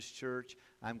Church.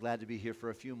 I'm glad to be here for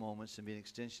a few moments and be an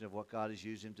extension of what God has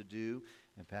used him to do.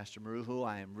 And Pastor Maruhu,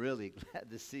 I am really glad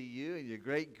to see you and your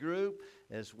great group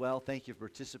as well. Thank you for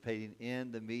participating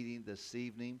in the meeting this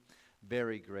evening.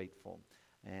 Very grateful.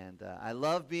 And I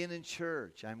love being in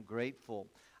church. I'm grateful.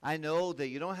 I know that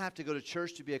you don't have to go to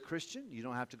church to be a Christian. You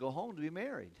don't have to go home to be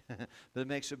married. But it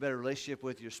makes a better relationship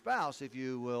with your spouse if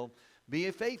you will be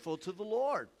faithful to the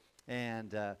Lord.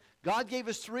 And God gave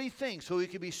us three things so we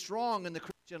could be strong in the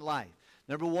Christian life.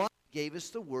 Number one, He gave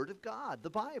us the Word of God, the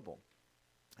Bible.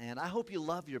 And I hope you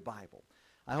love your Bible.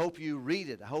 I hope you read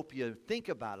it. I hope you think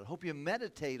about it. I hope you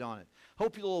meditate on it. I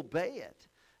hope you'll obey it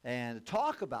and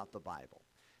talk about the Bible.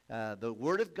 The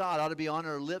Word of God ought to be on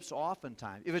our lips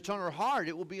oftentimes. If it's on our heart,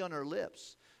 it will be on our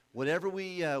lips. Whatever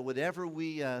we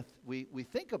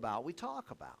think about, we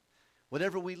talk about.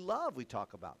 Whatever we love, we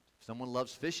talk about. If someone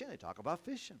loves fishing, they talk about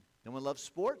fishing. Someone loves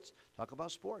sports, talk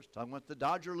about sports. Talking about the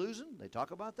Dodger losing, they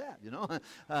talk about that, you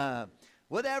know.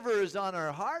 Whatever is on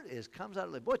our heart comes out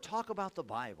of it. Boy, talk about the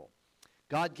Bible.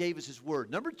 God gave us His Word.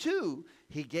 Number two,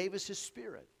 He gave us His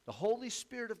Spirit. The Holy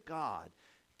Spirit of God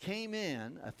came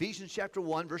in, Ephesians chapter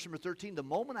 1, verse number 13, the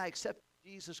moment I accepted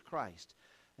Jesus Christ.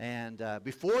 And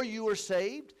before you were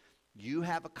saved, you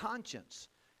have a conscience.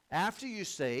 After you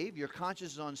save, your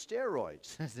conscience is on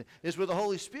steroids. It's with the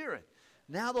Holy Spirit.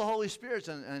 Now the Holy Spirit's,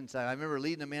 and so I remember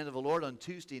leading a man of the Lord on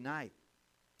Tuesday night,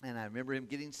 and I remember him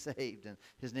getting saved, and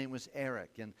his name was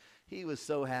Eric, and he was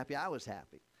so happy. I was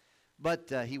happy.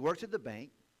 But he worked at the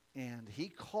bank, and he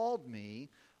called me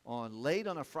late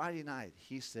on a Friday night.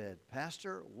 He said,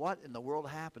 "Pastor, what in the world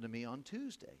happened to me on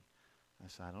Tuesday?" I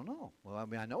said, "I don't know." "Well, I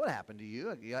mean, I know what happened to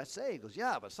you. You got saved." He goes,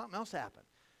 "Yeah, but something else happened."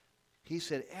 He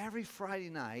said, "Every Friday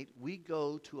night we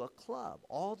go to a club.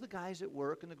 All the guys at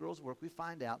work and the girls at work, we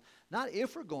find out, not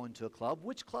if we're going to a club,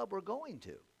 which club we're going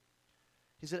to."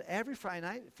 He said, "Every Friday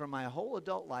night for my whole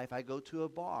adult life, I go to a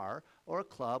bar or a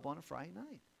club on a Friday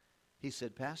night." He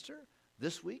said, "Pastor,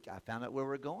 this week I found out where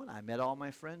we're going. I met all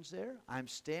my friends there. I'm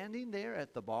standing there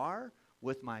at the bar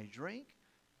with my drink,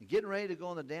 getting ready to go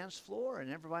on the dance floor,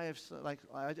 and everybody,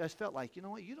 I just felt like, you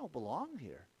know what, you don't belong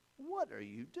here. What are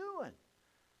you doing?"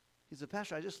 He said,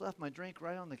 "Pastor, I just left my drink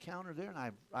right on the counter there,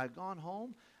 and I've gone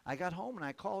home. I got home, and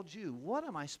I called you. What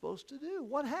am I supposed to do?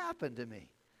 What happened to me?"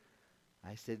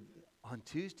 I said, "On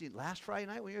Tuesday, last Friday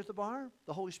night when you were at the bar,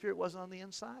 the Holy Spirit wasn't on the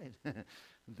inside.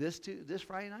 This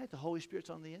Friday night, the Holy Spirit's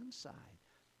on the inside.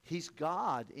 He's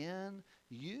God in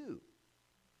you.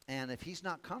 And if He's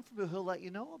not comfortable, He'll let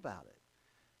you know about it.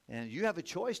 And you have a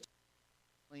choice to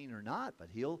be clean or not, but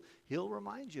He'll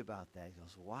remind you about that." He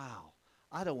goes, "Wow,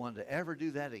 I don't want to ever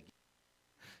do that again."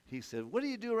 He said, "What do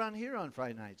you do around here on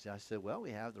Friday nights?" I said, "Well,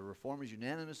 we have the Reformers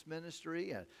Unanimous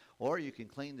Ministry, or you can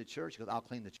clean the church." He goes, "I'll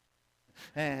clean the church."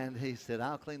 And he said,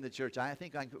 "I'll clean the church. I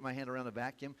think I can put my hand around a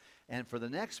vacuum." And for the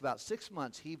next about 6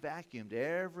 months, he vacuumed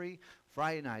every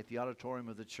Friday night the auditorium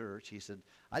of the church. He said,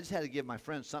 "I just had to give my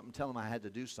friends something, tell them I had to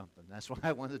do something. That's why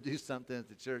I wanted to do something at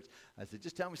the church." I said,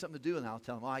 "Just tell me something to do," and I'll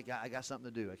tell them, "Oh, I got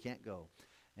something to do. I can't go."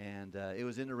 And it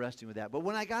was interesting with that. But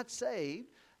when I got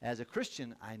saved, as a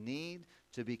Christian, I need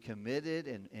to be committed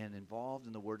and involved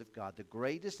in the Word of God. The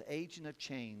greatest agent of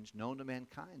change known to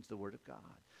mankind is the Word of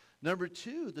God. Number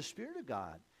two, the Spirit of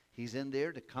God. He's in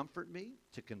there to comfort me,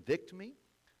 to convict me,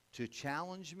 to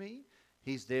challenge me.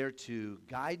 He's there to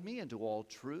guide me into all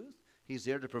truth. He's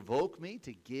there to provoke me,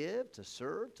 to give, to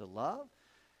serve, to love.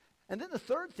 And then the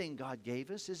third thing God gave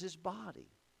us is His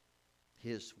body.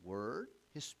 His Word,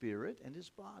 His Spirit, and His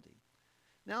body.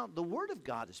 Now, the Word of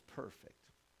God is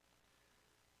perfect.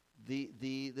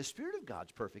 The Spirit of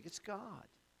God's perfect. It's God.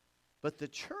 But the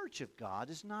church of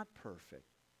God is not perfect.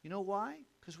 You know why?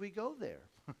 Because we go there.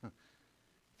 If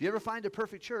you ever find a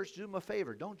perfect church, do them a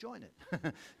favor. Don't join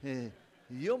it.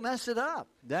 You'll mess it up.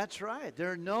 That's right.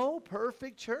 There are no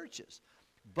perfect churches.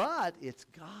 But it's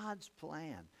God's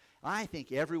plan. I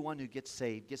think everyone who gets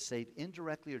saved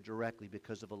indirectly or directly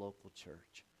because of a local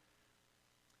church.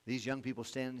 These young people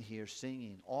standing here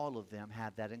singing, all of them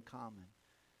have that in common.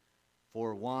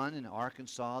 For one in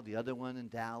Arkansas, the other one in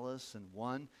Dallas, and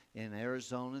one in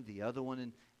Arizona, the other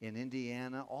one in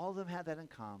Indiana, all of them have that in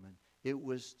common. It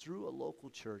was through a local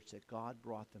church that God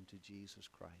brought them to Jesus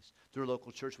Christ. Through a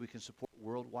local church, we can support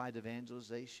worldwide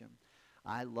evangelization.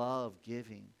 I love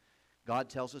giving. God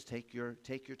tells us, take your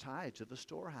tithe to the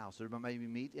storehouse. Everybody may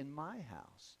meet in my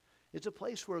house. It's a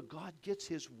place where God gets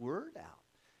His word out.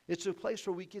 It's a place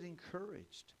where we get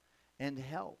encouraged and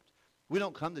helped. We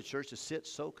don't come to church to sit,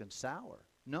 soak, and sour.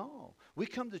 No. We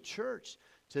come to church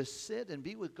to sit and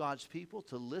be with God's people,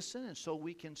 to listen, and so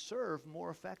we can serve more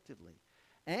effectively.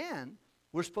 And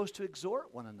we're supposed to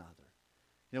exhort one another.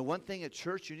 You know, one thing at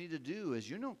church you need to do is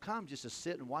you don't come just to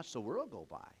sit and watch the world go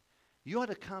by. You ought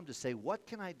to come to say, what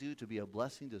can I do to be a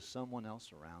blessing to someone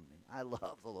else around me? I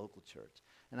love the local church,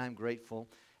 and I'm grateful.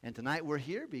 And tonight we're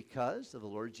here because of the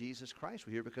Lord Jesus Christ.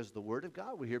 We're here because of the Word of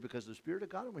God. We're here because of the Spirit of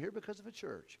God, and we're here because of a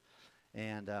church.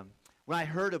 And when I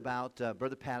heard about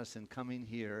Brother Patterson coming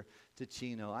here to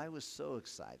Chino, I was so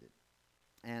excited.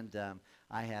 And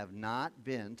I have not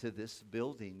been to this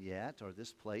building yet, or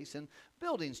this place. And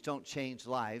buildings don't change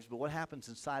lives, but what happens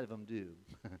inside of them do.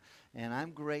 And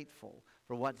I'm grateful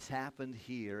for what's happened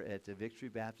here at the Victory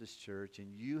Baptist Church.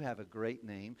 And you have a great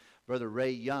name. Brother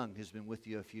Ray Young has been with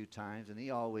you a few times, and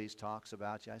he always talks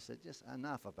about you. I said, just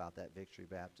enough about that Victory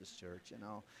Baptist Church, you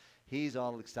know. He's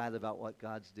all excited about what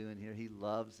God's doing here. He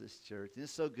loves this church. And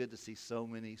it's so good to see so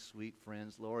many sweet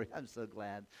friends. Lori, I'm so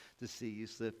glad to see you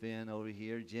slip in over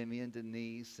here. Jimmy and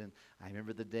Denise. And I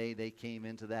remember the day they came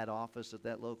into that office at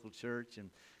that local church.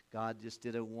 And God just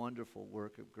did a wonderful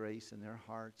work of grace in their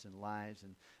hearts and lives.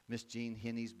 And Miss Jean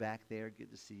Henney's back there.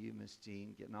 Good to see you, Miss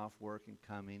Jean, getting off work and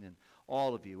coming. And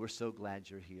all of you, we're so glad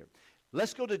you're here.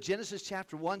 Let's go to Genesis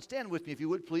chapter 1. Stand with me if you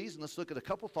would, please. And let's look at a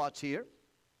couple thoughts here.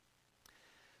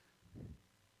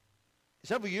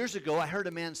 Several years ago, I heard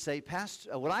a man say,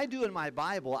 Pastor, what I do in my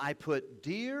Bible, I put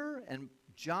Dear and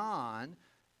John.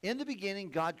 In the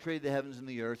beginning, God created the heavens and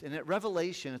the earth. And at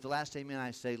Revelation, at the last amen, I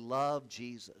say, love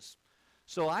Jesus.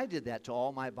 So I did that to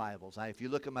all my Bibles. If you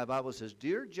look at my Bible, it says,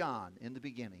 Dear John, in the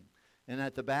beginning. And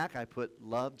at the back, I put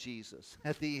love Jesus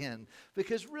at the end.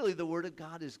 Because really, the Word of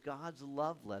God is God's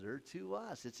love letter to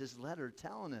us. It's His letter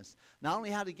telling us not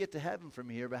only how to get to heaven from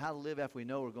here, but how to live after we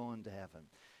know we're going to heaven.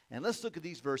 And let's look at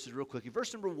these verses real quickly.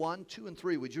 Verse number 1, 2, and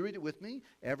 3. Would you read it with me,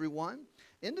 everyone?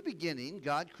 In the beginning,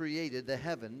 God created the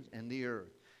heavens and the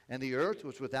earth. And the earth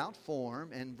was without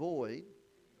form and void.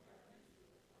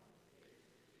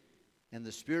 And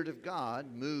the Spirit of God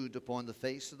moved upon the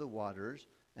face of the waters.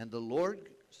 And the Lord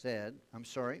said,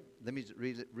 let me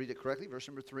read it correctly. Verse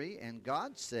number 3. And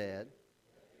God said,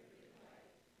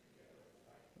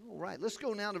 all right, let's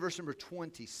go now to verse number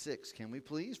 26, can we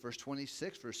please? Verse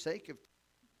 26, for sake of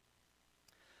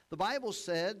the Bible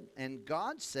said, and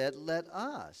God said, let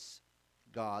us,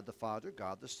 God the Father,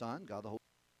 God the Son, God the Holy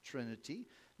Trinity,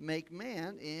 make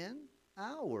man in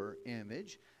our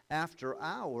image, after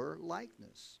our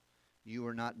likeness. You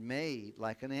are not made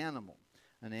like an animal.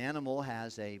 An animal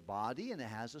has a body and it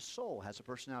has a soul, has a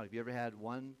personality. If you ever had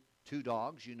two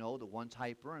dogs, you know that one's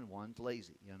hyper and one's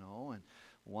lazy, you know, and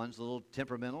one's a little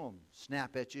temperamental and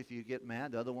snap at you if you get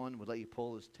mad. The other one would let you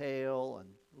pull his tail and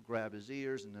grab his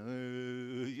ears,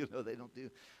 and you know,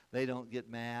 they don't get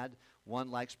mad.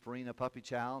 One likes Purina Puppy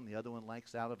Chow, and the other one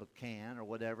likes out of a can or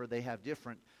whatever. They have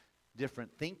different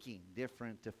thinking,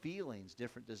 different feelings,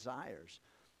 different desires.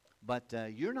 But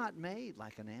you're not made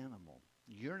like an animal.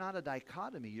 You're not a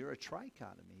dichotomy. You're a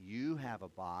trichotomy. You have a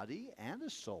body and a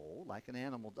soul like an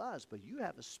animal does, but you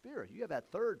have a spirit. You have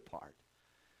that third part.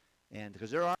 And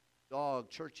because there are dog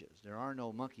churches, there are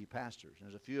no monkey pastors.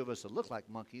 There's a few of us that look like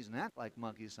monkeys and act like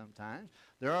monkeys sometimes.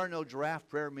 There are no giraffe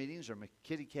prayer meetings or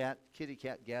kitty cat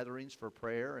gatherings for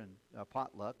prayer and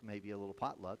potluck, maybe a little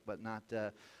potluck, but not,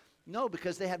 no,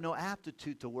 because they have no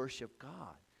aptitude to worship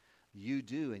God. You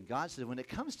do. And God said, when it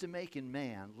comes to making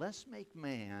man, let's make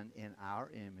man in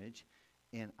our image,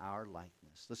 in our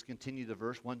likeness. Let's continue to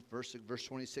verse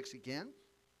 26 again,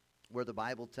 where the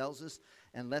Bible tells us,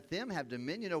 and let them have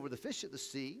dominion over the fish of the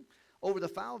sea, over the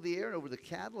fowl of the air, and over the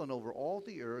cattle, and over all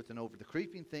the earth, and over the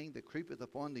creeping thing that creepeth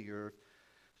upon the earth.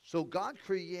 So God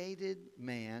created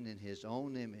man in his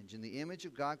own image. In the image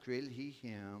of God created he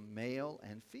him, male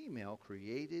and female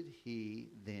created he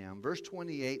them. Verse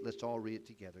 28, let's all read it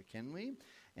together, can we?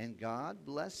 And God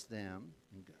blessed them.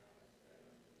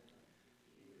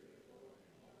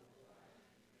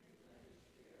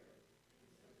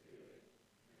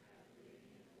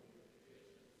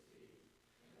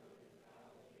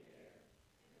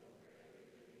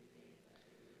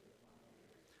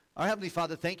 Our Heavenly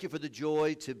Father, thank you for the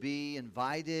joy to be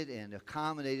invited and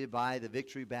accommodated by the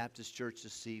Victory Baptist Church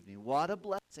this evening. What a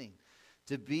blessing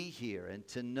to be here and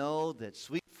to know that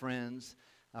sweet friends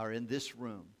are in this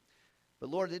room. But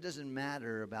Lord, it doesn't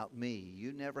matter about me.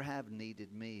 You never have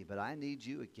needed me, but I need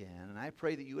you again. And I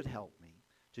pray that you would help me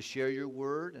to share your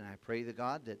word. And I pray to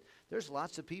God that there's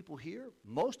lots of people here,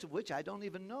 most of which I don't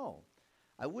even know.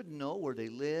 I wouldn't know where they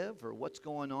live or what's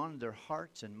going on in their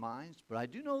hearts and minds, but I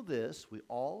do know this: we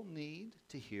all need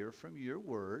to hear from your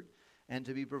word and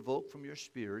to be provoked from your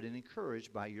spirit and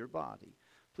encouraged by your body.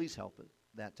 Please help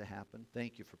that to happen.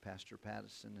 Thank you for Pastor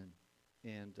Patterson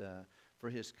and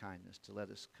for his kindness to let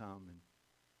us come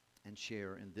and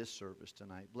share in this service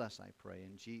tonight. Bless, I pray,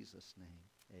 in Jesus'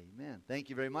 name. Amen. Thank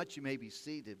you very much. You may be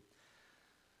seated.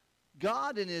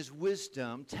 God in his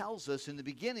wisdom tells us in the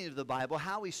beginning of the Bible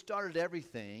how he started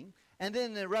everything, and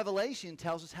then the Revelation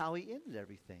tells us how he ended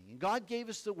everything. And God gave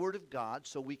us the Word of God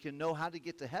so we can know how to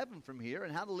get to heaven from here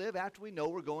and how to live after we know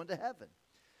we're going to heaven.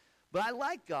 But I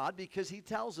like God because he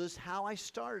tells us how I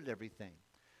started everything.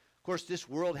 Of course, this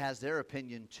world has their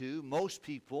opinion too. Most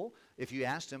people, if you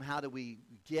ask them how do we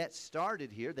get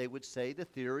started here, they would say the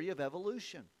theory of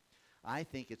evolution. I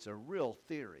think it's a real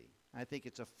theory. I think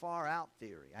it's a far out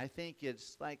theory. I think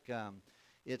it's like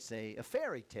it's a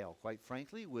fairy tale, quite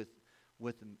frankly, with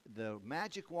the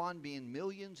magic wand being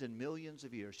millions and millions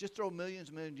of years. Just throw millions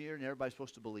and millions of years and everybody's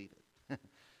supposed to believe it.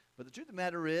 But the truth of the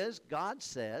matter is, God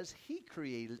says he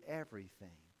created everything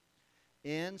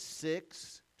in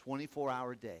 6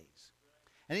 24-hour days.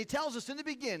 And he tells us in the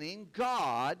beginning,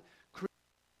 God created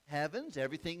heavens,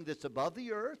 everything that's above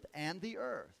the earth, and the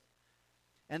earth.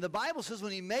 And the Bible says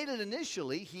when he made it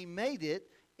initially, he made it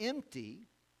empty,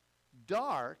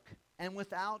 dark, and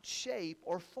without shape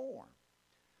or form.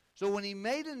 So when he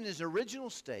made it in his original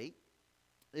state,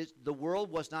 the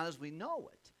world was not as we know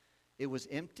it. It was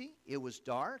empty, it was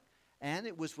dark, and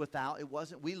it was without, it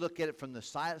wasn't, we look at it from the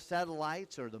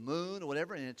satellites or the moon or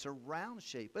whatever, and it's a round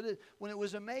shape. But when it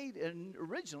was made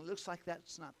originally, it looks like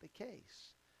that's not the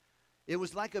case. It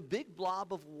was like a big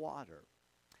blob of water.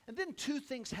 And then two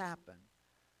things happened.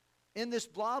 In this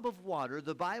blob of water,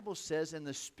 the Bible says, and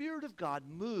the Spirit of God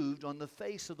moved on the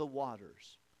face of the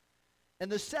waters.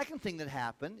 And the second thing that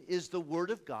happened is the Word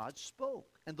of God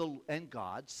spoke, and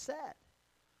God said.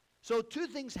 So two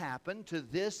things happened to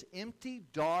this empty,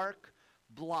 dark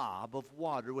blob of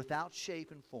water without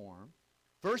shape and form.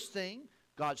 First thing,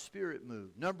 God's Spirit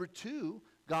moved. Number two,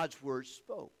 God's Word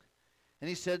spoke. And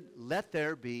he said, let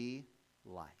there be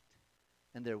light.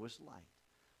 And there was light.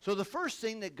 So the first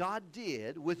thing that God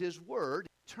did with his Word,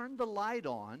 he turned the light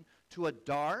on to a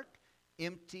dark,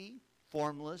 empty,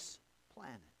 formless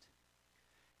planet.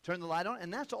 Turned the light on,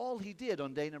 and that's all he did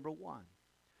on day number one.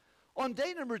 On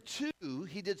day number two,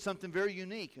 he did something very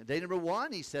unique. On day number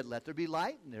one, he said, let there be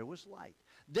light, and there was light.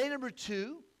 Day number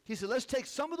two, he said, let's take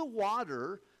some of the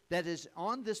water that is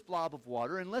on this blob of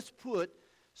water, and let's put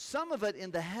some of it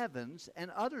in the heavens, and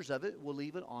others of it, we'll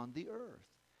leave it on the earth.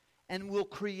 And we'll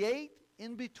create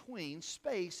in between,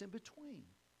 space in between.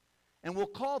 And we'll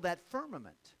call that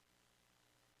firmament.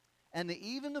 And the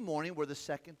eve and the morning were the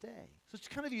second day. So it's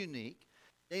kind of unique.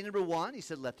 Day number one, he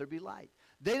said, let there be light.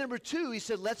 Day number two, he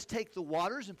said, let's take the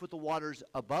waters and put the waters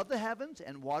above the heavens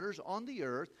and waters on the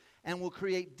earth, and we'll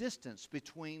create distance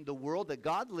between the world that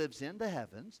God lives in, the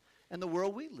heavens, and the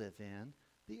world we live in,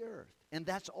 the earth. And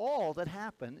that's all that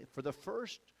happened for the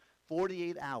first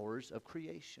 48 hours of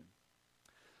creation.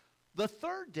 The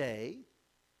third day,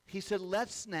 he said,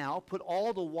 let's now put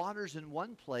all the waters in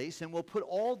one place, and we'll put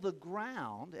all the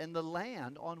ground and the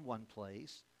land on one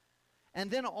place. And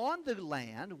then on the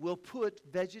land, we'll put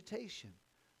vegetation.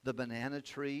 The banana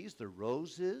trees, the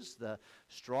roses, the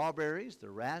strawberries, the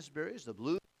raspberries, the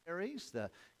blueberries, the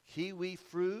kiwi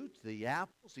fruit, the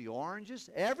apples, the oranges,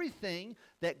 everything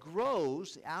that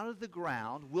grows out of the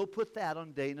ground, we'll put that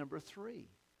on day number 3.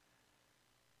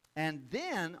 And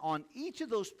then on each of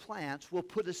those plants, we'll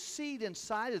put a seed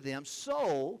inside of them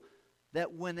so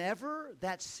that whenever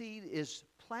that seed is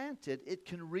planted, it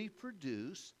can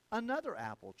reproduce another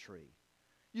apple tree.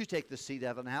 You take the seed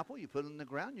out of an apple, you put it in the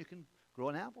ground, you can grow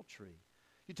an apple tree.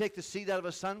 You take the seed out of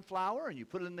a sunflower and you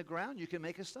put it in the ground, you can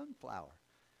make a sunflower.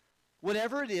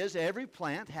 Whatever it is, every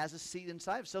plant has a seed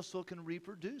inside of itself so it can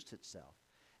reproduce itself.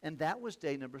 And that was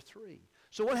day number 3.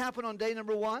 So what happened on day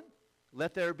number 1?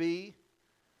 Let there be.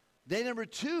 Day number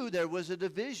 2, there was a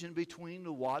division between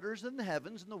the waters in the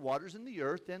heavens and the waters in the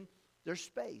earth, and there's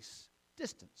space,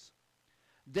 distance.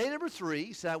 Day number 3,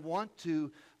 he said, I want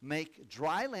to make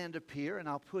dry land appear, and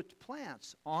I'll put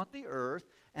plants on the earth,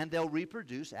 and they'll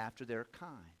reproduce after their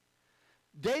kind.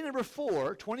 Day number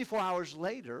 4, 24 hours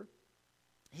later,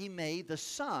 he made the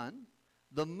sun,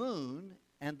 the moon,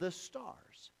 and the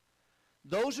stars.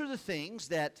 Those are the things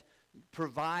that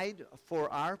provide for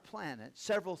our planet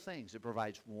several things. It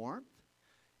provides warmth.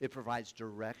 It provides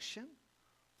direction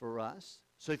for us.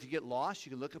 So if you get lost, you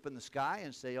can look up in the sky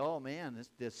and say, oh man,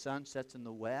 the sun sets in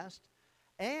the west.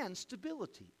 And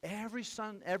stability.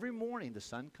 Every morning the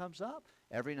sun comes up.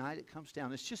 Every night it comes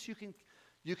down. It's just you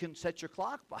can set your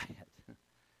clock by it.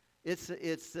 It's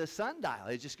the sundial.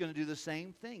 It's just going to do the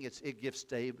same thing. It gives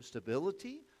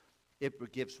stability.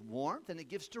 It gives warmth, and it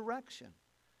gives direction.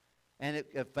 And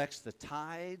it affects the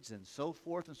tides and so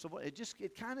forth and so forth.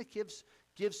 It kind of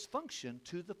gives function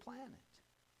to the planet.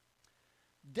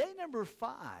 Day number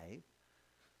 5,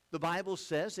 The Bible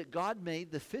says that God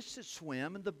made the fish that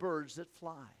swim and the birds that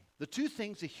fly. The two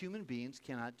things that human beings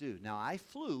cannot do. Now, I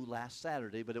flew last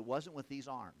Saturday, but it wasn't with these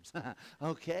arms.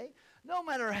 Okay? No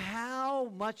matter how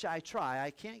much I try, I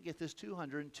can't get this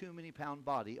 202 many pound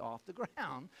body off the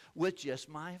ground with just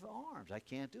my arms. I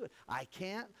can't do it. I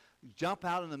can't jump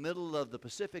out in the middle of the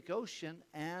Pacific Ocean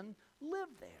and live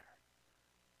there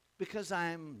because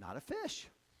I'm not a fish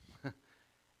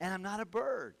and I'm not a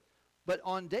bird. But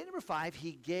on day number 5,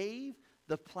 he gave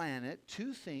the planet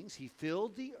two things. He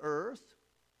filled the earth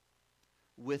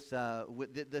with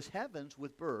the heavens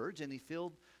with birds, and he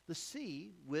filled the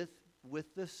sea with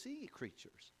the sea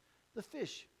creatures, the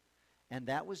fish. And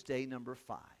that was day number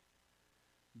 5.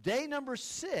 Day number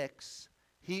 6,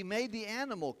 he made the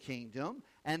animal kingdom.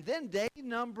 And then day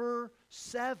number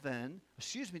 6, at the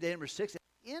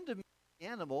end of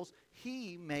animals,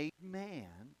 he made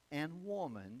man and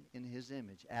woman in his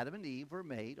image. Adam and Eve were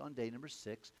made on day number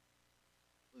 6,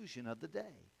 conclusion of the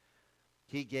day.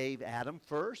 He gave Adam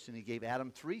first, and he gave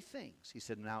Adam 3 things. He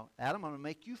said, now, Adam, I'm going to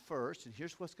make you first, and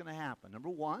here's what's going to happen. Number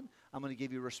 1, I'm going to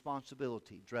give you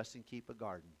responsibility, dress and keep a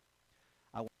garden.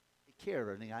 I want to take care of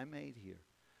everything I made here.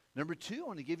 Number 2, I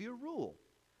want to give you a rule.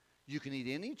 You can eat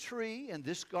any tree in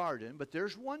this garden, but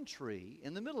there's one tree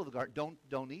in the middle of the garden.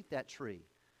 Don't eat that tree.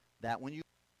 That one you.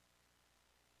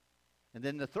 And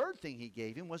then the third thing he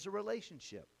gave him was a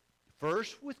relationship.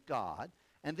 First with God,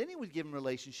 and then he would give him a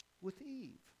relationship with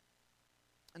Eve.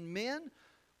 And men,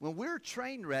 when we're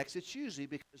train wrecks, it's usually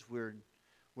because we're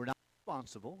not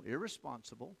responsible,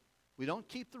 irresponsible. We don't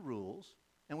keep the rules,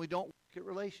 and we don't work at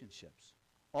relationships.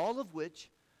 All of which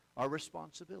are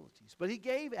responsibilities. But he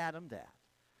gave Adam that.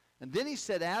 And then he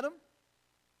said, Adam,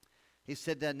 he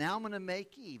said, now I'm going to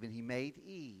make Eve. And he made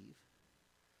Eve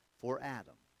for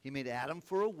Adam. He made Adam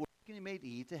for a work, and he made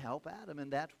Eve to help Adam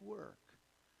in that work.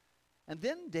 And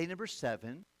then day number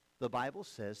 7, the Bible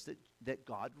says that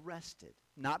God rested.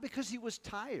 Not because he was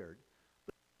tired,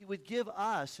 but he would give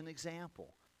us an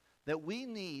example that we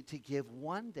need to give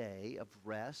one day of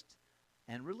rest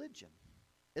and religion,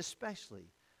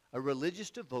 especially a religious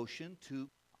devotion to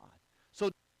God. So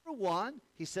number 1,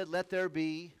 he said, let there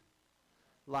be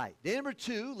light. Day number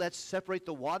 2, let's separate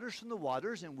the waters from the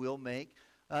waters, and we'll make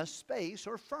space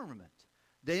or firmament.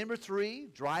 Day number 3,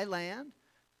 dry land,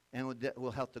 and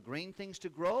we'll help the green things to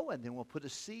grow, and then we'll put a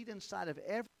seed inside of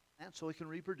every plant so it can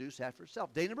reproduce after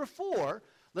itself. Day number 4,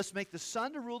 let's make the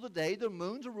sun to rule the day, the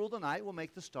moon to rule the night, we'll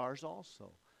make the stars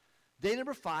also. Day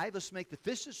number 5, let's make the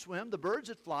fish that swim, the birds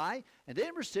that fly, and day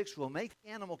number 6, we'll make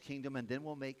the animal kingdom, and then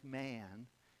we'll make man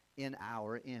in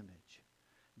our image.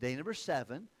 Day number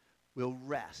 7, we'll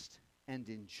rest and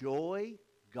enjoy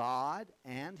God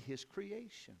and his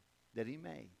creation that he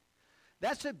made.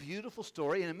 That's a beautiful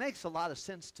story, and it makes a lot of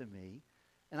sense to me.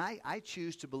 And I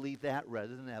choose to believe that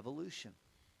rather than evolution,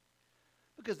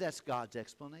 because that's God's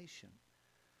explanation.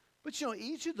 But you know,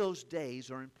 each of those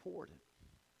days are important,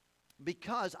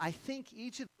 because I think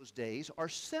each of those days are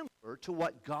similar to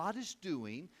what God is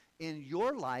doing in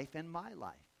your life and my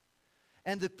life.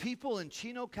 And the people in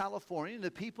Chino, California, and the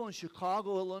people in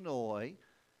Chicago, Illinois,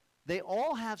 they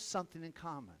all have something in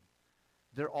common.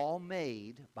 They're all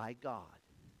made by God.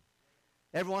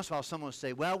 Every once in a while, someone will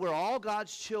say, well, we're all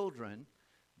God's children.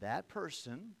 That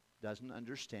person doesn't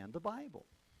understand the Bible,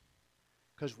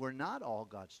 because we're not all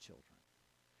God's children.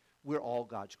 We're all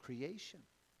God's creation.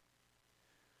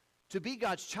 To be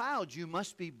God's child, you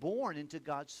must be born into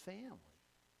God's family.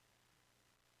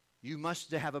 You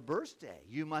must have a birthday.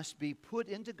 You must be put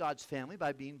into God's family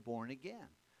by being born again.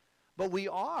 But we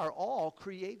are all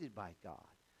created by God.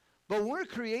 But when we're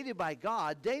created by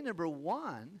God, day number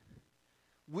 1,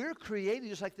 we're created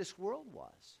just like this world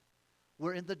was.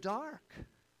 We're in the dark.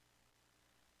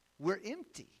 We're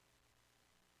empty.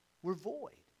 We're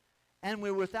void. And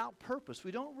we're without purpose.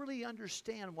 We don't really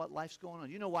understand what life's going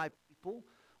on. You know why people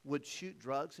would shoot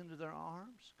drugs into their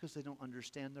arms? Because they don't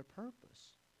understand their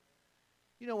purpose.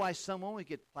 You know why someone would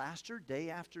get plastered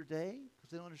day after day?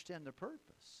 Because they don't understand their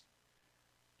purpose.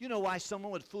 You know why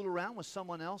someone would fool around with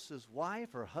someone else's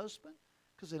wife or husband?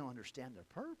 Because they don't understand their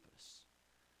purpose.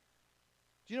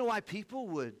 Do you know why people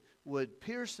would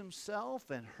pierce themselves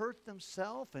and hurt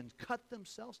themselves and cut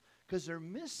themselves? Because they're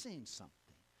missing something.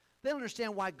 They don't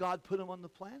understand why God put them on the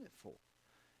planet for.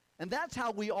 And that's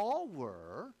how we all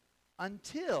were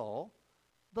until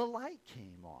the light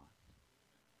came on.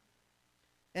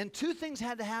 And 2 things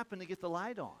had to happen to get the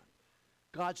light on.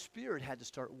 God's Spirit had to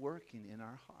start working in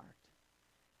our heart.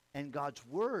 And God's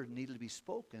Word needed to be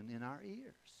spoken in our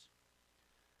ears.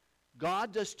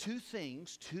 God does 2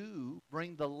 things to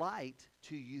bring the light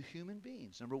to you human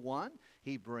beings. Number 1,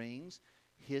 he brings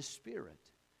his Spirit.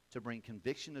 to bring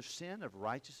conviction of sin, of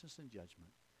righteousness, and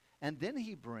judgment. And then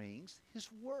he brings his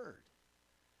word.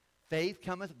 Faith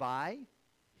cometh by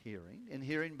hearing, and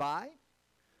hearing by,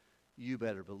 you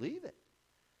better believe it.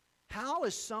 How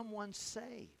is someone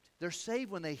saved? They're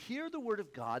saved when they hear the word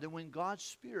of God and when God's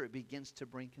Spirit begins to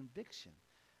bring conviction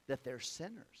that they're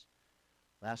sinners.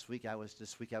 This week I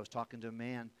was talking to a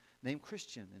man named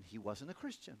Christian, and he wasn't a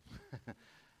Christian.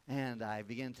 And I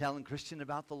began telling Christian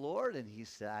about the Lord, and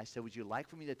I said, would you like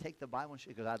for me to take the Bible? And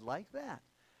he goes, I'd like that.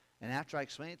 And after I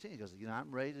explained it to him, he goes,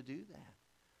 I'm ready to do that.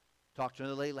 Talked to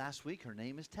another lady last week. Her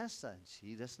name is Tessa, and she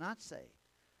is not saved.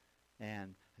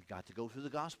 And I got to go through the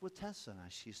gospel with Tessa. And I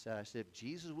said, if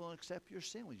Jesus will accept your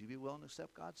sin, would you be willing to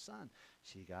accept God's Son?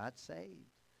 She got saved.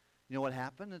 You know what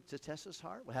happened to Tessa's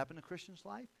heart? What happened to Christian's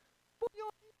life?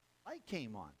 Light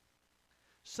came on.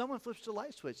 Someone flips the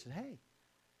light switch and said, hey,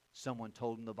 someone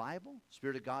told them the Bible.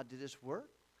 Spirit of God did His work.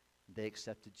 They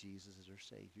accepted Jesus as their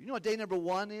Savior. You know what day number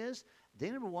 1 is? Day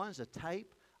number 1 is a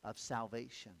type of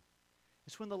salvation.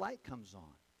 It's when the light comes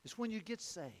on. It's when you get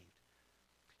saved.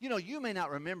 You know, you may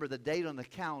not remember the date on the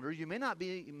calendar. You may not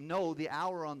know the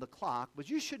hour on the clock, but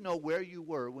you should know where you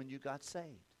were when you got saved.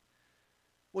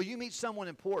 Well, you meet someone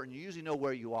important, you usually know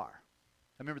where you are.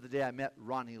 I remember the day I met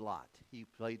Ronnie Lott. He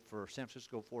played for San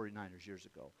Francisco 49ers years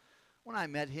ago. When I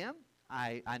met him,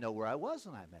 I know where I was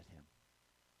when I met him.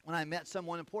 When I met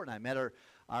someone important, I met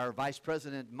our Vice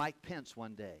President Mike Pence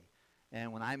one day.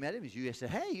 And when I met him, he said,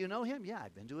 hey, you know him? Yeah,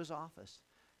 I've been to his office.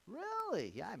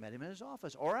 Really? Yeah, I met him in his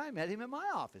office. Or I met him in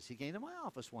my office. He came to my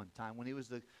office one time when he was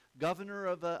the governor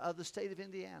of the state of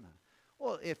Indiana.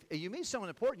 Well, if you meet someone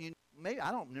important,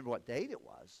 I don't remember what date it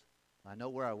was. I know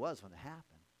where I was when it happened.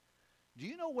 Do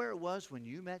you know where it was when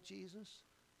you met Jesus?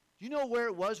 Do you know where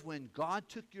it was when God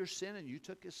took your sin and you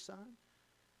took His Son?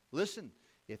 Listen,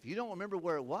 if you don't remember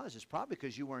where it was, it's probably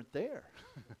because you weren't there.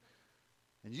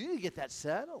 And you need to get that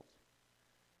settled.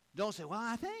 Don't say, well,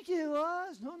 I think it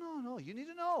was. No. You need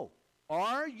to know.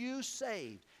 Are you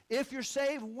saved? If you're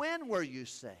saved, when were you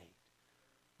saved?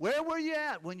 Where were you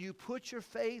at when you put your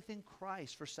faith in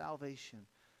Christ for salvation?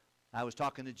 I was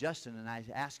talking to Justin, and I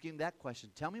asked him that question.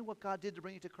 Tell me what God did to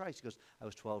bring you to Christ. He goes, I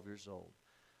was 12 years old.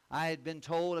 I had been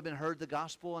told, I've been heard the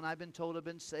gospel, and I've been told I've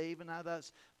been saved,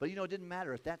 but it didn't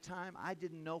matter. At that time, I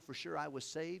didn't know for sure I was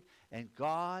saved, and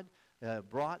God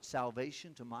brought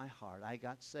salvation to my heart. I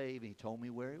got saved, and He told me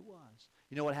where it was.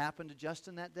 You know what happened to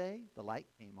Justin that day? The light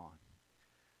came on.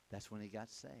 That's when he got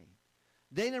saved.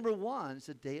 Day number 1 is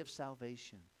a day of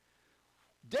salvation.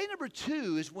 Day number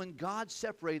 2 is when God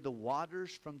separated the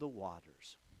waters from the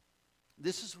waters.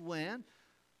 This is when,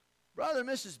 Brother and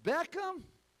Mrs. Beckham,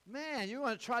 man, you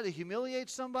want to try to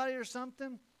humiliate somebody or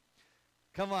something?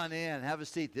 Come on in, have a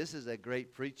seat. This is a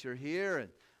great preacher here, and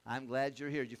I'm glad you're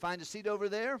here. Did you find a seat over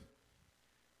there?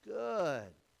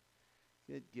 Good.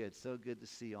 Good. So good to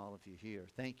see all of you here.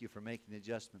 Thank you for making the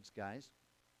adjustments, guys.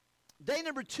 Day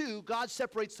number 2, God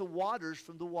separates the waters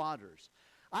from the waters.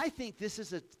 I think this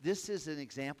is an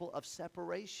example of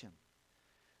separation.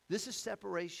 This is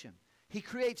separation. He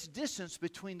creates distance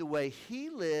between the way He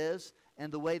lives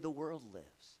and the way the world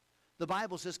lives. The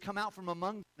Bible says, come out from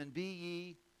among them and be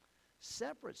ye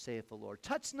separate, saith the Lord.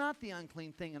 Touch not the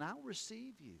unclean thing, and I will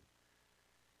receive you.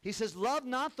 He says, love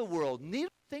not the world, neither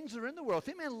things that are in the world. If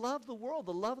any man love the world,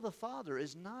 the love of the Father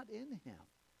is not in him.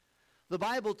 The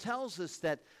Bible tells us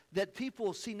that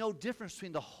people see no difference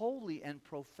between the holy and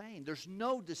profane. There's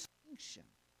no distinction.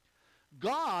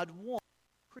 God wants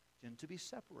a Christian to be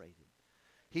separated.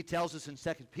 He tells us in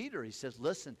 2 Peter, he says,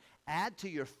 listen, add to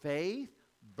your faith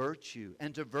virtue,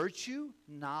 and to virtue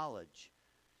knowledge.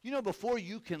 You know, before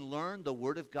you can learn the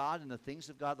Word of God and the things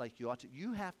of God like you ought to,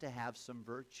 you have to have some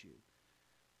virtue.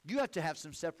 You have to have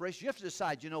some separation. You have to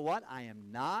decide, you know what? I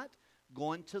am not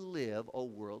going to live a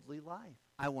worldly life.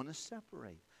 I want to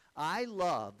separate. I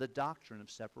love the doctrine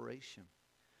of separation.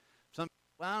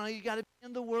 Well, you got to be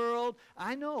in the world.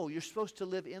 I know you're supposed to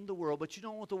live in the world, but you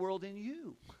don't want the world in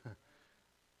you.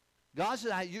 God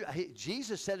said,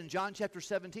 Jesus said in John chapter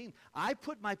 17, I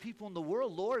put my people in the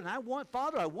world, Lord, and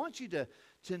Father, I want you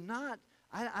to not,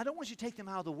 I don't want you to take them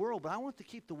out of the world, but I want to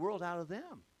keep the world out of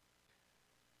them.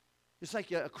 It's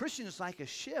like a Christian is like a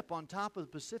ship on top of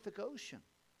the Pacific Ocean.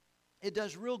 It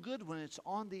does real good when it's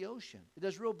on the ocean. It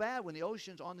does real bad when the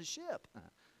ocean's on the ship.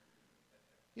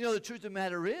 You know, the truth of the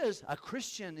matter is, a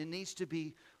Christian needs to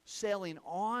be sailing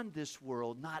on this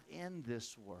world, not in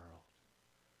this world.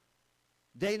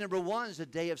 Day number 1 is a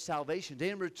day of salvation. Day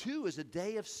number 2 is a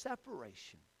day of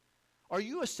separation. Are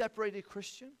you a separated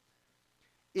Christian?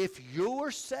 If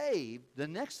you're saved, the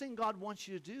next thing God wants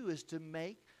you to do is to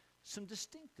make some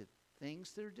distinctive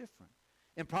things that are different.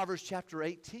 In Proverbs chapter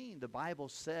 18, the Bible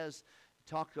says,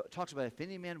 talks about if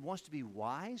any man wants to be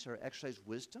wise or exercise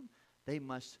wisdom, they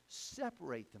must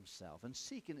separate themselves and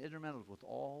seek and intermeddle with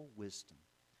all wisdom.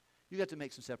 You got to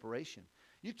make some separation.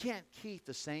 You can't keep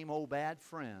the same old bad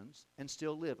friends and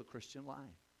still live a Christian life.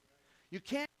 You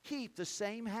can't keep the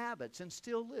same habits and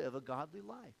still live a godly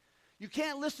life. You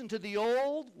can't listen to the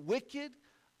old, wicked,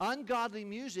 ungodly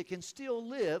music and still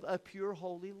live a pure,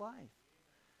 holy life.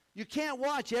 You can't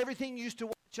watch everything you used to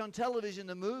watch on television,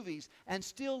 the movies, and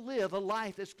still live a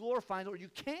life that's glorifying the Lord. You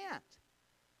can't.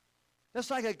 That's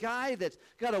like a guy that's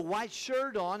got a white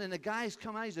shirt on, and the guy's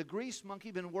come out, he's a grease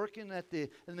monkey, been working at the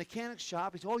mechanic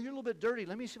shop. He says, oh, you're a little bit dirty.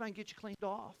 Let me see if I can get you cleaned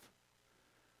off.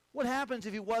 What happens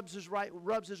if he rubs his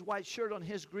white shirt on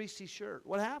his greasy shirt?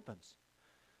 What happens?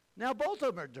 Now both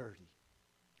of them are dirty.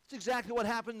 It's exactly what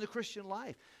happened in the Christian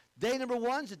life. Day number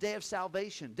 1 is a day of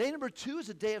salvation. Day number 2 is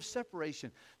a day of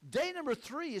separation. Day number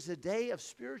 3 is a day of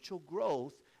spiritual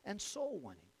growth and soul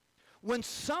winning. When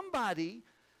somebody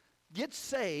gets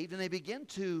saved and they begin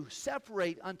to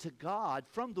separate unto God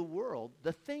from the world,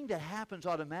 the thing that happens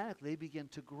automatically, they begin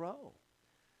to grow.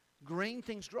 Green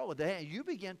things grow. You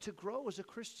begin to grow as a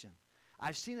Christian.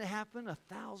 I've seen it happen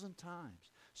 1,000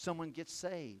 times. Someone gets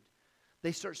saved.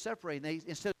 They start separating.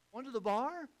 Instead of going to the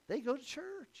bar, they go to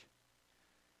church.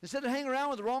 Instead of hanging around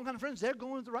with the wrong kind of friends, they're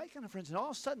going with the right kind of friends. And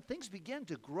all of a sudden, things begin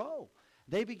to grow.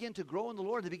 They begin to grow in the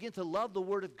Lord. They begin to love the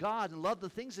Word of God and love the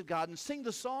things of God and sing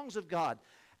the songs of God.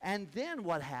 And then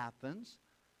what happens?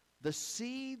 The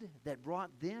seed that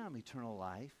brought them eternal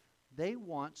life, they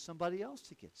want somebody else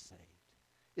to get saved.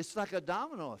 It's like a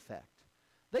domino effect.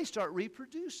 They start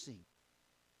reproducing,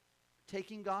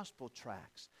 taking gospel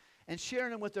tracts and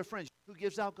sharing them with their friends. Who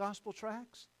gives out gospel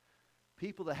tracts?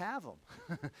 People that have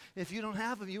them. If you don't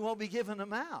have them, you won't be giving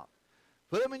them out.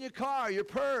 Put them in your car, your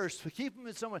purse, keep them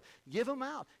in somewhere. Give them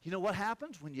out. You know what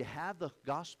happens when you have the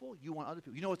gospel? You want other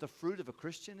people. You know what the fruit of a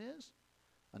Christian is?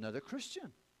 Another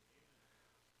Christian.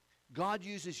 God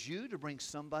uses you to bring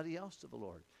somebody else to the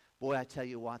Lord. Boy, I tell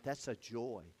you what, that's a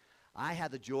joy. I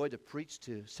have the joy to preach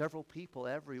to several people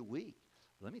every week.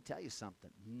 Let me tell you something.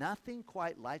 Nothing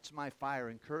quite lights my fire,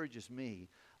 encourages me,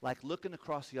 like looking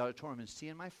across the auditorium and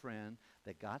seeing my friend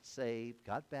that got saved,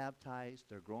 got baptized,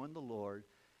 they're growing the Lord,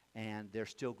 and they're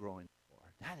still growing the Lord.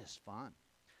 That is fun.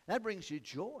 That brings you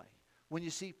joy when you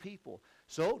see people.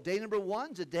 So day number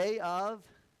 1 is a day of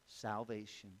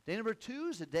salvation. Day number 2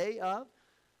 is a day of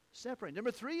separating.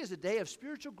 Number 3 is a day of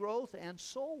spiritual growth and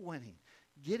soul winning,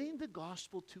 getting the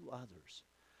gospel to others.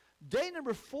 Day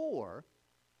number 4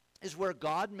 is where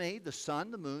God made the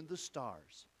sun, the moon, the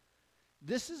stars.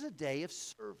 This is a day of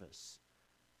service.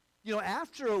 You know,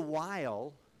 after a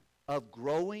while of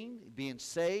growing, being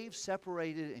saved,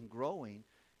 separated, and growing,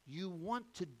 you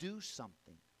want to do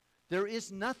something. There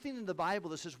is nothing in the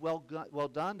Bible that says, well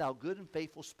done, thou good and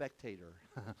faithful spectator.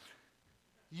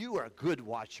 You are a good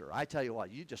watcher. I tell you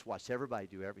what, you just watch everybody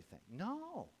do everything.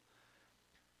 No.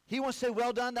 He wants to say,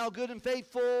 well done, thou good and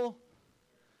faithful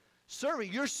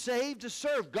servant. You're saved to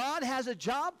serve. God has a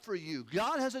job for you.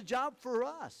 God has a job for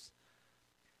us.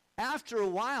 After a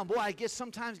while, boy, I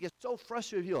sometimes get so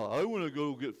frustrated. I want to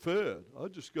go get fed. I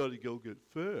just got to go get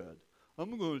fed. I'm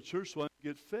going to go to church so I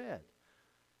can get fed.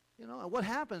 You know, and what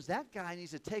happens? That guy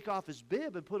needs to take off his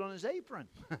bib and put on his apron.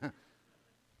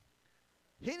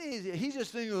 He's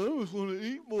just thinking, I just want to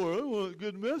eat more. I want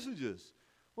good messages.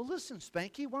 Well, listen,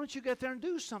 Spanky, why don't you get there and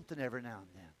do something every now and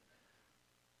then?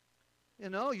 You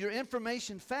know, you're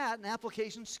information fat and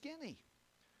application skinny.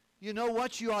 You know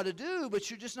what you ought to do, but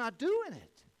you're just not doing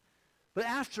it. But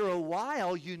after a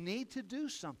while, you need to do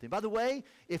something. By the way,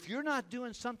 if you're not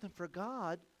doing something for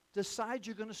God, decide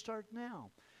you're going to start now.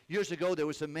 Years ago, there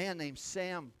was a man named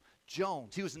Sam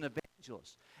Jones. He was an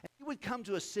evangelist. And he would come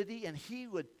to a city and he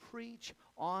would preach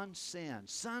on sin.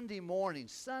 Sunday morning,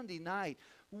 Sunday night,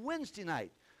 Wednesday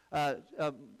night,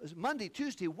 Monday,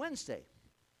 Tuesday, Wednesday.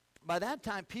 By that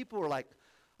time, people were like,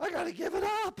 I got to give it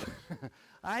up.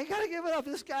 I got to give it up.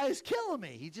 This guy is killing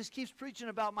me. He just keeps preaching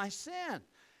about my sin.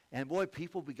 And boy,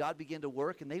 God began to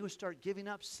work, and they would start giving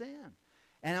up sin.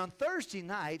 And on Thursday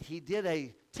night, he did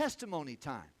a testimony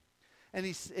time. And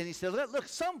he said, look,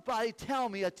 somebody tell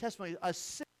me a testimony, a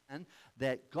sin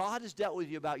that God has dealt with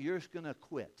you about, you're going to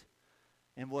quit.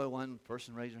 And boy, one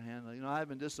person raised their hand, I've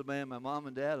been disobeying my mom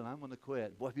and dad, and I'm going to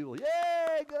quit. Boy, people,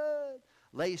 yay, good.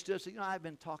 Lady stood and said, I've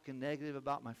been talking negative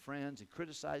about my friends and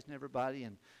criticizing everybody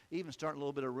and even starting a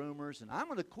little bit of rumors, and I'm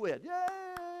going to quit.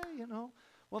 Yay,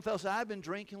 One fellow said, I've been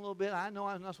drinking a little bit. I know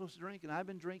I'm not supposed to drink, and I've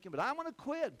been drinking, but I'm going to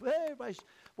quit.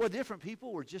 Boy, different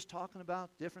people were just talking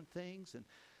about different things, and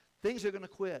things are going to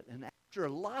quit. And after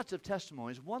lots of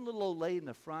testimonies, one little old lady in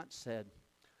the front said,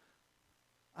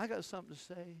 I got something to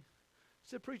say. I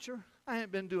said, preacher, I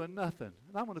ain't been doing nothing,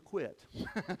 and I'm going to quit.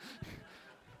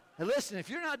 And listen, if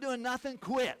you're not doing nothing,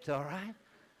 quit, all right?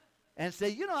 And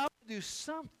say, I want to do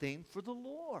something for the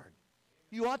Lord.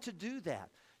 You ought to do that.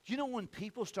 You know, when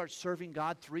people start serving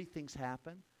God, three things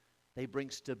happen. They bring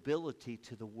stability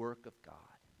to the work of God.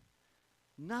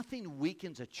 Nothing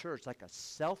weakens a church like a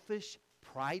selfish,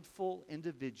 prideful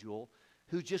individual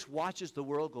who just watches the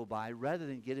world go by rather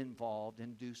than get involved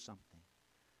and do something.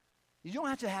 You don't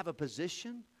have to have a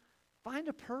position. Find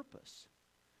a purpose.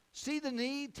 See the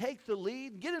need, take the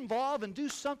lead, get involved and do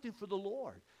something for the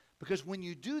Lord. Because when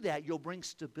you do that, you'll bring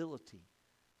stability.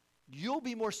 You'll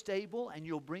be more stable and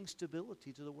you'll bring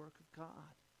stability to the work of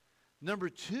God. Number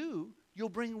two, you'll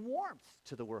bring warmth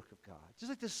to the work of God. Just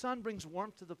like the sun brings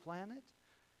warmth to the planet,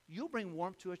 you'll bring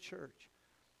warmth to a church.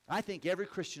 I think every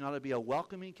Christian ought to be a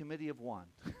welcoming committee of one.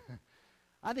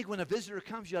 I think when a visitor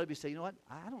comes, you ought to be saying, what?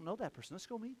 I don't know that person. Let's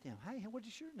go meet them. Hey, what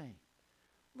is your name?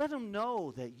 Let them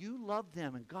know that you love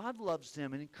them and God loves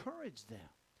them and encourage them.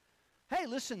 Hey,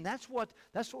 listen, that's what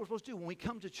we're supposed to do. When we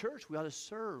come to church, we ought to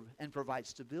serve and provide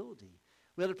stability.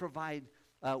 We ought to provide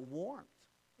warmth.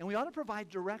 And we ought to provide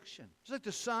direction. Just like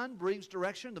the sun brings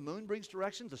direction, the moon brings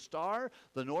direction,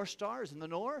 the North Star is in the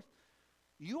north.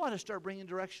 You ought to start bringing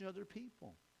direction to other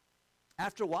people.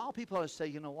 After a while, people ought to say,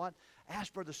 you know what?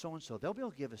 Ask Brother so-and-so. They'll be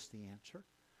able to give us the answer.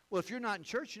 Well, if you're not in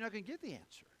church, you're not going to get the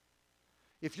answer.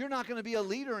 If you're not going to be a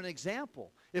leader and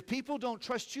example, if people don't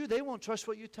trust you, they won't trust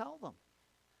what you tell them.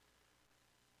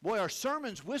 Boy, our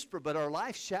sermons whisper, but our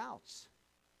life shouts.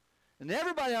 And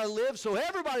everybody ought to live so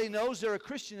everybody knows they're a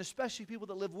Christian, especially people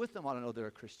that live with them ought to know they're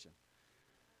a Christian.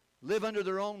 Live under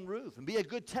their own roof and be a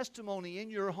good testimony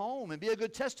in your home and be a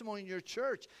good testimony in your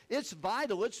church. It's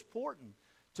vital, it's important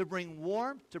to bring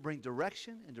warmth, to bring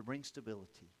direction, and to bring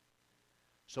stability.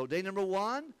 So day number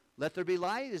one, let there be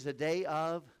light, is a day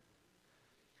of.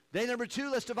 Day number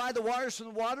two, let's divide the waters from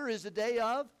the water, is a day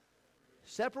of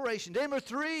separation. Day number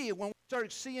three, when we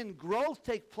start seeing growth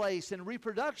take place and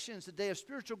reproduction, it's a day of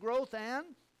spiritual growth and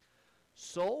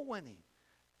soul winning.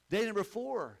 Day number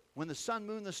four, when the sun,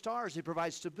 moon, the stars, they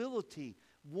provide stability,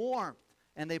 warmth,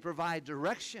 and they provide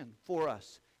direction for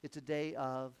us. It's a day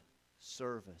of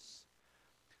service.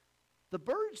 The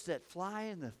birds that fly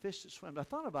and the fish that swim, I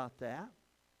thought about that.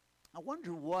 I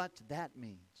wonder what that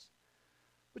means.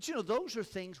 But you know, those are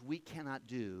things we cannot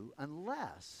do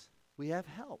unless we have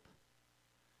help.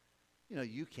 You know,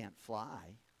 you can't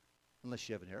fly unless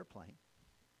you have an airplane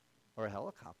or a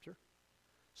helicopter.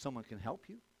 Someone can help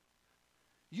you.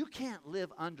 You can't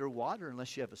live underwater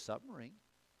unless you have a submarine.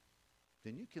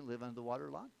 Then you can live underwater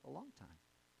a long time.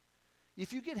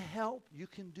 If you get help, you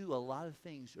can do a lot of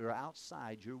things that are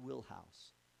outside your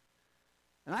wheelhouse.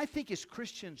 And I think as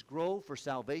Christians grow for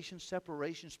salvation,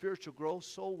 separation, spiritual growth,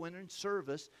 soul winning,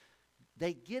 service,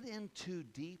 they get into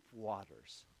deep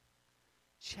waters,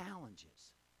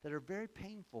 challenges that are very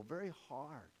painful, very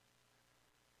hard.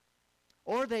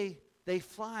 Or they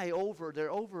fly over,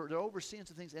 they're overseeing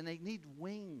some things, and they need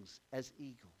wings as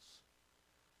eagles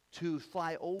to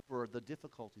fly over the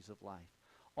difficulties of life.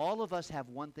 All of us have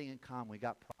one thing in common. We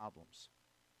got problems.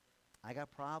 I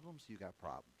got problems, you got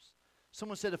problems.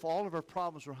 Someone said if all of our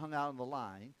problems were hung out on the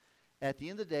line, at the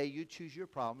end of the day, you'd choose your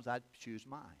problems, I'd choose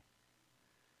mine.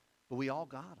 But we all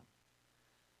got them.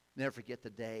 Never forget the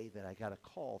day that I got a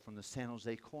call from the San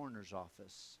Jose coroner's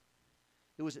office.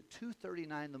 It was at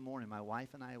 2:39 in the morning. My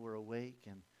wife and I were awake,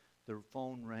 and the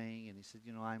phone rang, and he said,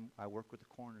 you know, I work with the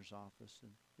coroner's office,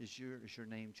 and is your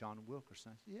name John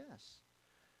Wilkerson? I said, yes.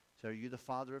 So are you the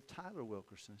father of Tyler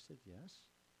Wilkerson? I said, yes.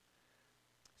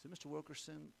 I said, Mr.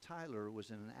 Wilkerson, Tyler was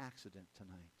in an accident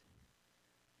tonight.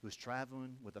 He was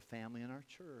traveling with a family in our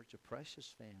church, a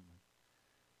precious family.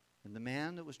 And the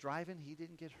man that was driving, he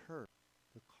didn't get hurt.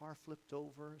 The car flipped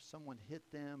over, someone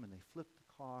hit them, and they flipped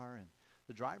the car, and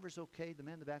the driver's okay, the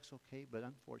man in the back's okay, but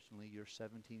unfortunately your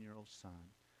 17-year-old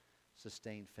son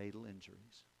sustained fatal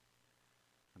injuries.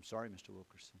 I'm sorry, Mr.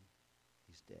 Wilkerson.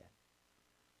 He's dead.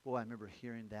 Boy, I remember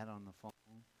hearing that on the phone.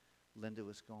 Linda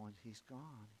was going, he's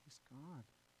gone, he's gone.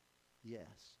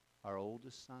 Yes, our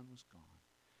oldest son was gone.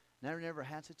 Never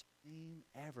had such pain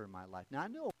ever in my life. Now, I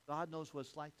know God knows what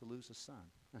it's like to lose a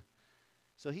son.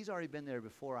 So he's already been there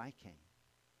before I came.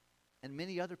 And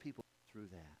many other people went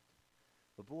through that.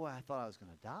 But boy, I thought I was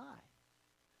going to die.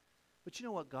 But you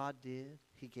know what God did?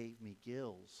 He gave me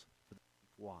gills for the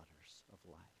deep waters of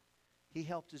life. He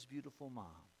helped his beautiful mom.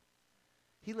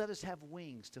 He let us have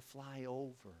wings to fly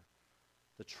over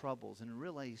the troubles and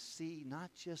really see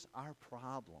not just our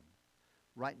problem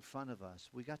right in front of us.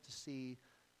 We got to see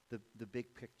the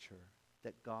big picture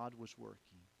that God was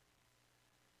working.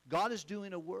 God is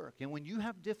doing a work. And when you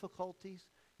have difficulties,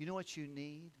 you know what you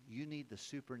need? You need the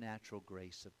supernatural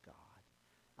grace of God.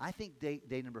 I think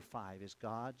day number 5 is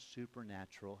God's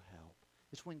supernatural help.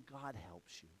 It's when God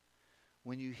helps you.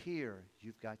 When you hear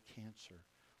you've got cancer.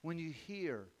 When you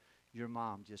hear your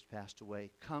mom just passed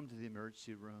away, come to the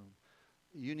emergency room.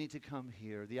 You need to come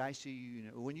here, the ICU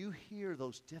unit. When you hear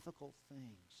those difficult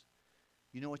things,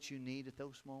 you know what you need at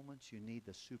those moments? You need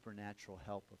the supernatural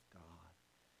help of God.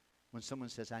 When someone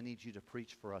says, I need you to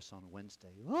preach for us on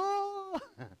Wednesday. Oh!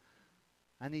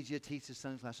 I need you to teach the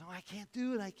Sunday class. Oh, I can't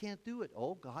do it. I can't do it.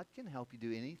 Oh, God can help you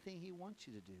do anything He wants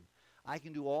you to do. I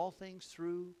can do all things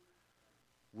through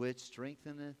which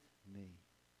strengtheneth me.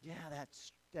 Yeah,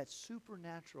 that's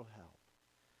supernatural help.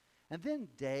 And then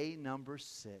day number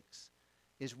 6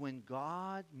 is when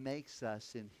God makes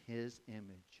us in His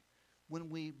image. When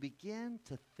we begin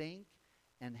to think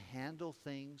and handle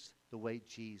things the way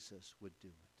Jesus would do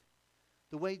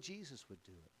it. The way Jesus would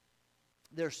do it.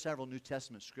 There are several New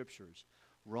Testament scriptures.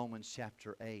 Romans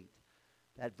chapter 8.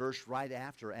 That verse right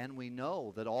after, and we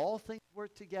know that all things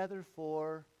work together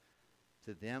for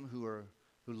to them who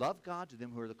love God, to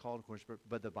them who are the called according to His purpose.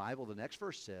 But the Bible, the next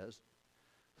verse says,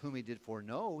 whom He did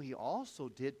foreknow, He also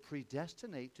did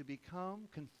predestinate to become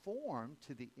conformed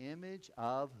to the image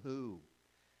of who?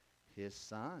 His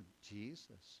Son,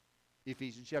 Jesus.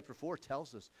 Ephesians chapter 4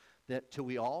 tells us that till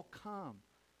we all come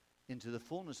into the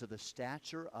fullness of the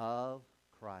stature of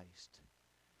Christ.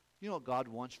 You know what God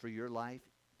wants for your life?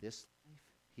 This life?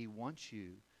 He wants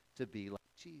you to be like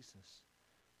Jesus.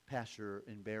 Pastor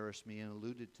embarrassed me and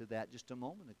alluded to that just a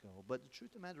moment ago. But the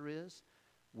truth of the matter is,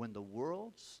 when the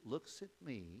world looks at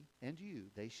me and you,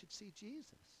 they should see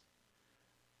Jesus.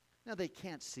 Now, they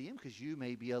can't see Him because you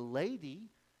may be a lady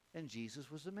and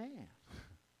Jesus was a man.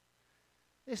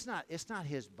 It's not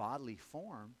His bodily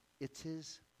form. It's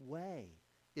His way.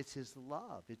 It's His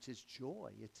love. It's His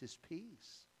joy. It's His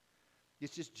peace.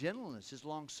 It's His gentleness, His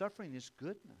long-suffering, His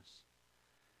goodness.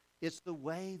 It's the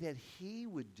way that He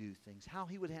would do things, how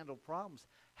He would handle problems,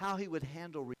 how He would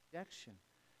handle rejection,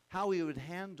 how He would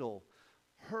handle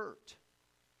hurt.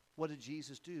 What did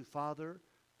Jesus do? Father,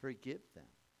 forgive them,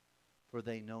 for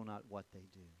they know not what they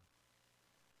do.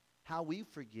 How we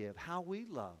forgive, how we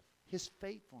love, His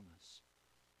faithfulness,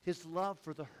 His love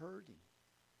for the hurting,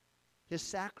 His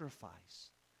sacrifice.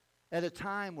 At a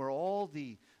time where all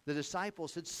the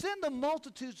disciples said, send the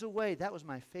multitudes away. That was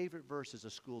my favorite verse as a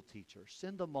school teacher.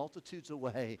 Send the multitudes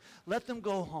away. Let them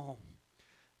go home.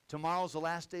 Tomorrow's the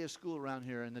last day of school around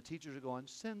here, and the teachers are going,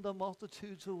 send the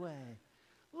multitudes away.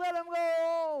 Let them go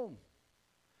home.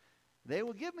 They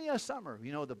will give me a summer.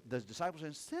 You know, the disciples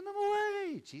said, send them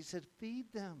away. Jesus said,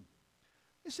 feed them.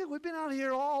 They said, we've been out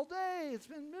here all day. It's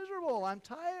been miserable. I'm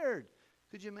tired.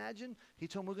 Could you imagine? He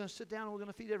told them, we're going to sit down and we're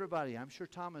going to feed everybody. I'm sure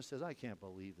Thomas says, I can't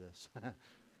believe this.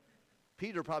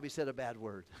 Peter probably said a bad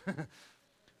word.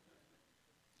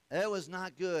 It was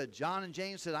not good. John and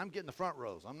James said, I'm getting the front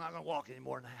rows. I'm not going to walk any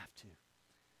more than I have to.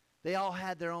 They all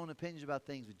had their own opinions about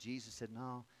things, but Jesus said,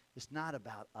 no, it's not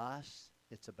about us.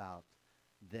 It's about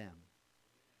them.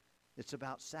 It's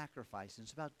about sacrifice.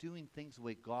 It's about doing things the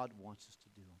way God wants us to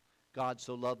do them. God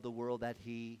so loved the world that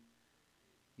you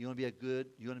want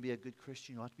to be a good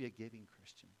Christian, you ought to be a giving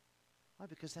Christian. Why?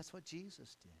 Because that's what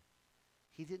Jesus did.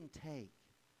 He didn't take,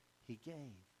 He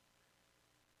gave.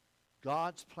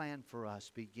 God's plan for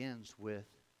us begins with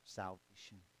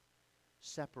salvation,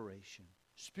 separation,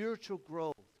 spiritual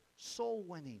growth, soul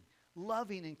winning,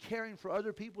 loving and caring for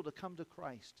other people to come to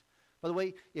Christ. By the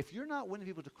way, if you're not winning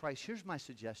people to Christ, here's my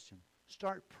suggestion.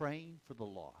 Start praying for the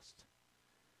lost.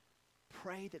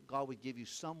 Pray that God would give you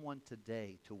someone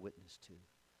today to witness to.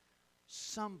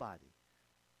 Somebody.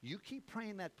 You keep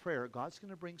praying that prayer, God's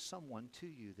going to bring someone to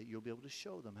you that you'll be able to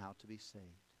show them how to be saved.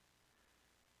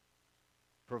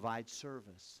 Provide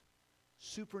service,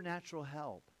 supernatural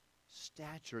help,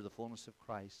 stature, the fullness of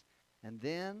Christ. And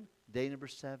then, day number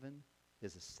 7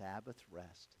 is a Sabbath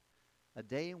rest. A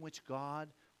day in which God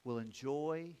will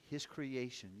enjoy His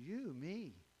creation, you,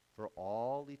 me, for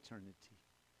all eternity.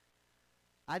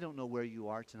 I don't know where you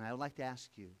are tonight. I would like to ask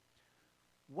you,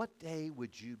 what day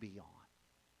would you be on?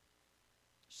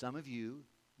 Some of you,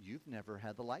 you've never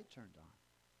had the light turned on.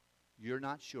 You're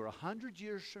not sure. 100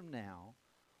 years from now,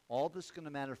 all that's going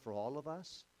to matter for all of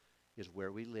us is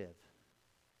where we live.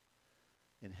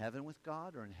 In heaven with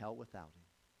God or in hell without Him.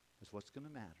 That's what's going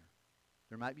to matter.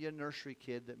 There might be a nursery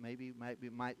kid that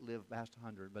might live past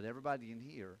 100, but everybody in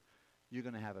here, you're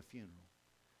going to have a funeral.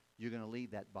 You're going to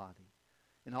leave that body.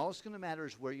 And all that's going to matter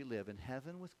is where you live, in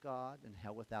heaven with God and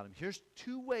hell without Him. Here's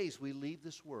 2 ways we leave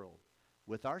this world.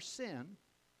 With our sin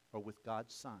or with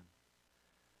God's Son.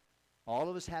 All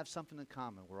of us have something in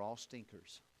common. We're all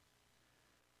stinkers.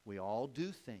 We all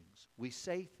do things. We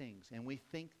say things and we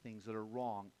think things that are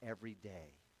wrong every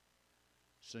day.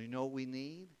 So you know what we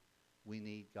need? We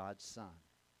need God's Son.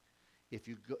 If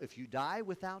you die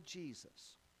without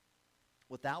Jesus,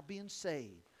 without being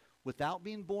saved, without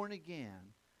being born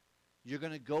again, you're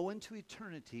going to go into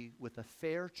eternity with a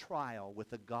fair trial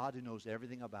with a God who knows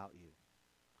everything about you.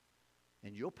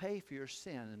 And you'll pay for your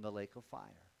sin in the lake of fire.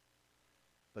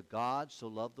 But God so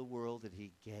loved the world that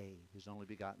he gave his only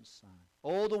begotten Son.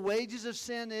 Oh, the wages of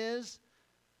sin is,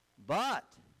 but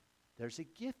there's a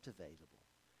gift available.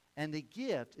 And the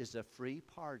gift is a free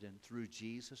pardon through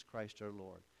Jesus Christ our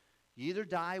Lord. You either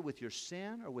die with your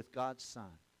sin or with God's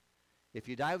Son. If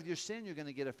you die with your sin, you're going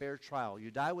to get a fair trial.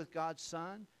 You die with God's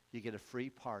Son, you get a free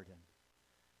pardon.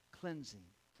 Cleansing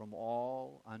from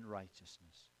all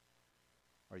unrighteousness.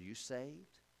 Are you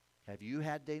saved? Have you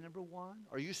had day number one?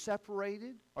 Are you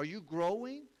separated? Are you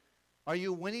growing? Are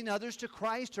you winning others to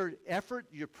Christ? Or effort,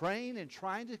 you're praying and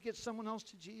trying to get someone else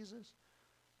to Jesus?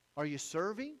 Are you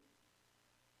serving?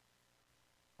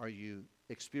 Are you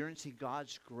experiencing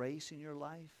God's grace in your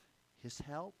life? His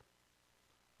help?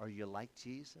 Are you like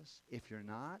Jesus? If you're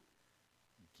not,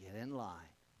 get in line.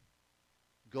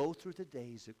 Go through the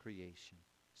days of creation.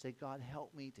 Say, God,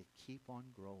 help me to keep on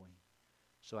growing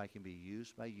so I can be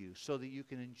used by you, so that you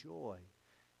can enjoy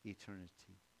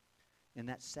eternity. And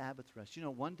that Sabbath rest. You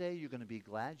know, one day you're going to be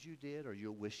glad you did, or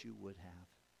you'll wish you would have.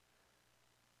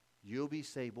 You'll be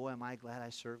saying, boy, am I glad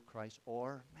I served Christ.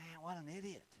 Or, man, what an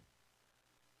idiot.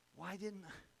 Why didn't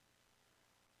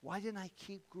I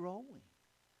keep growing?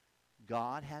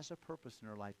 God has a purpose in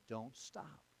our life. Don't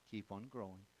stop. Keep on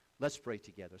growing. Let's pray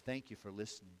together. Thank you for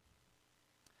listening.